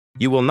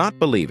You will not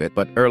believe it,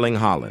 but Erling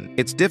Haaland.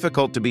 It's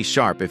difficult to be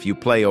sharp if you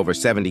play over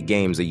 70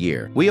 games a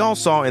year. We all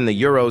saw in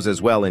the Euros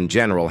as well in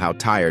general how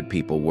tired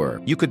people were.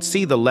 You could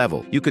see the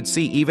level. You could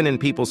see even in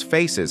people's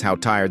faces how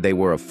tired they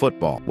were of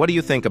football. What do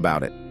you think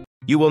about it?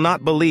 You will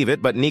not believe it,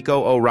 but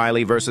Nico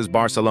O'Reilly versus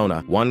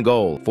Barcelona. 1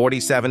 goal,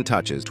 47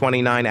 touches,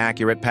 29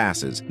 accurate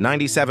passes,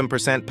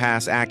 97%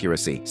 pass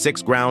accuracy,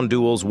 6 ground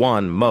duels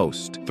won,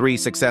 most, 3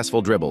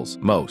 successful dribbles,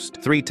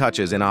 most, 3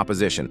 touches in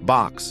opposition,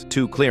 box,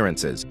 2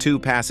 clearances, 2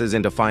 passes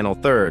into final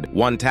third,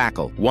 1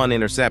 tackle, 1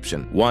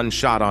 interception, 1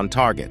 shot on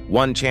target,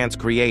 1 chance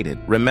created.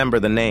 Remember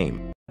the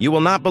name. You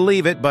will not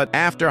believe it, but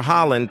after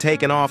Haaland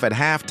taken off at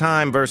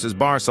halftime versus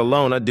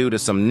Barcelona due to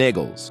some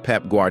niggles,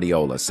 Pep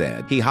Guardiola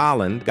said.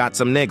 Haaland got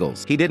some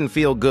niggles. He didn't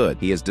feel good.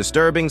 He is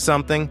disturbing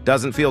something,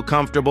 doesn't feel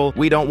comfortable.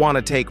 We don't want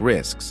to take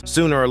risks.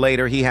 Sooner or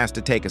later, he has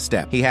to take a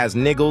step. He has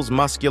niggles,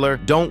 muscular,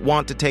 don't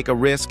want to take a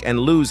risk and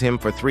lose him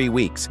for 3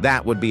 weeks.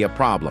 That would be a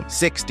problem.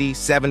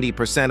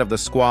 60–70% of the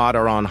squad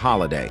are on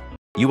holiday.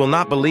 You will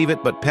not believe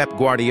it, but Pep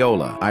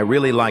Guardiola. I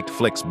really liked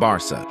Flick's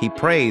Barca. He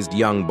praised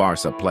young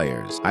Barca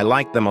players. I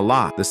like them a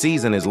lot. The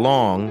season is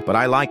long, but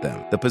I like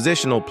them. The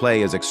positional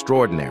play is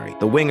extraordinary.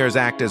 The wingers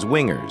act as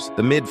wingers.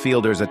 The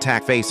midfielders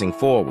attack facing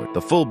forward.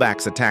 The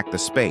fullbacks attack the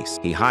space.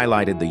 He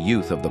highlighted the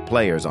youth of the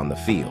players on the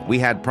field. We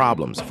had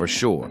problems, for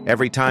sure.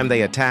 Every time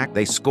they attack,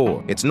 they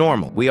score. It's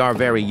normal. We are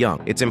very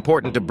young. It's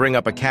important to bring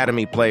up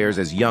academy players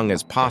as young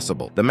as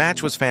possible. The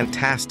match was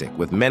fantastic,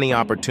 with many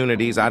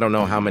opportunities. I don't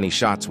know how many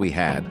shots we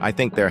had. I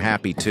think they're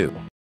happy too.